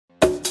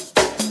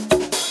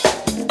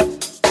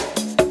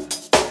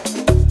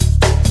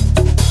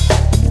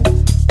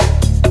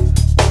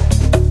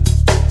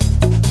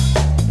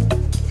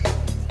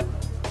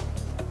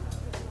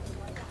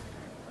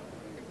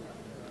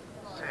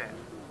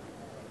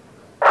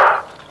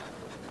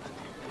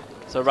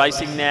So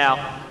racing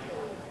now.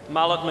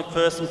 Mullet,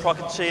 McPherson,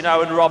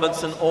 Procaccino and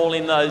Robinson all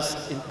in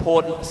those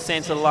important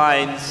centre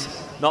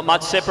lanes. Not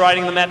much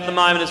separating them at the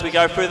moment as we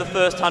go through the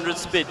first 100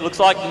 split. Looks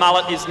like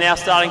Mullet is now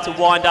starting to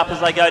wind up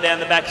as they go down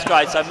the back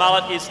straight. So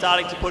Mullet is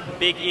starting to put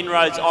big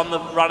inroads on the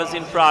runners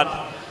in front.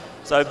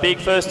 So big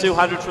first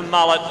 200 from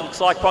Mullet. Looks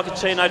like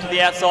Procaccino to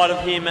the outside of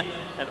him,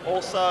 and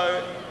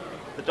also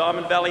the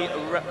Diamond Valley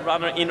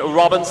runner in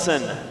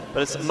Robinson.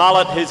 But it's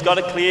Mullet who's got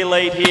a clear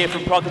lead here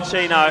from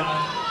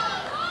Procaccino.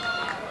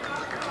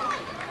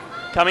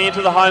 Coming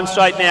into the home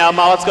straight now,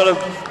 Mullet's got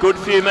a good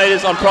few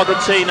metres on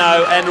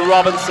Procaccino and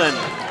Robinson.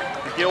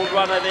 The guild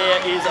runner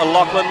there is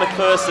Lachlan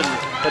McPherson,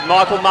 but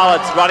Michael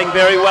Mullet's running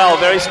very well,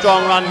 very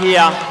strong run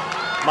here.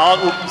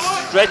 Mullet will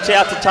stretch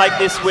out to take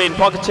this win.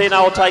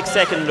 Procaccino will take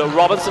second,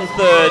 Robinson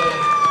third.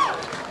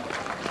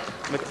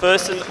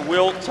 McPherson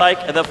will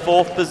take the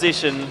fourth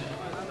position.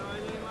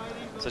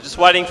 So just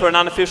waiting for an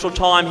unofficial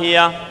time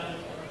here.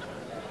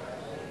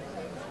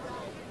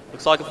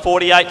 Looks like a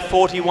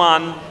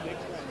 48.41.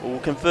 We'll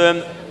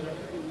confirm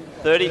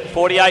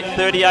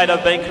 48.38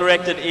 I've been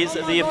corrected is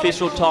the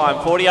official time.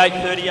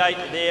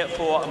 48.38 there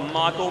for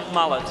Michael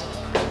Mullet.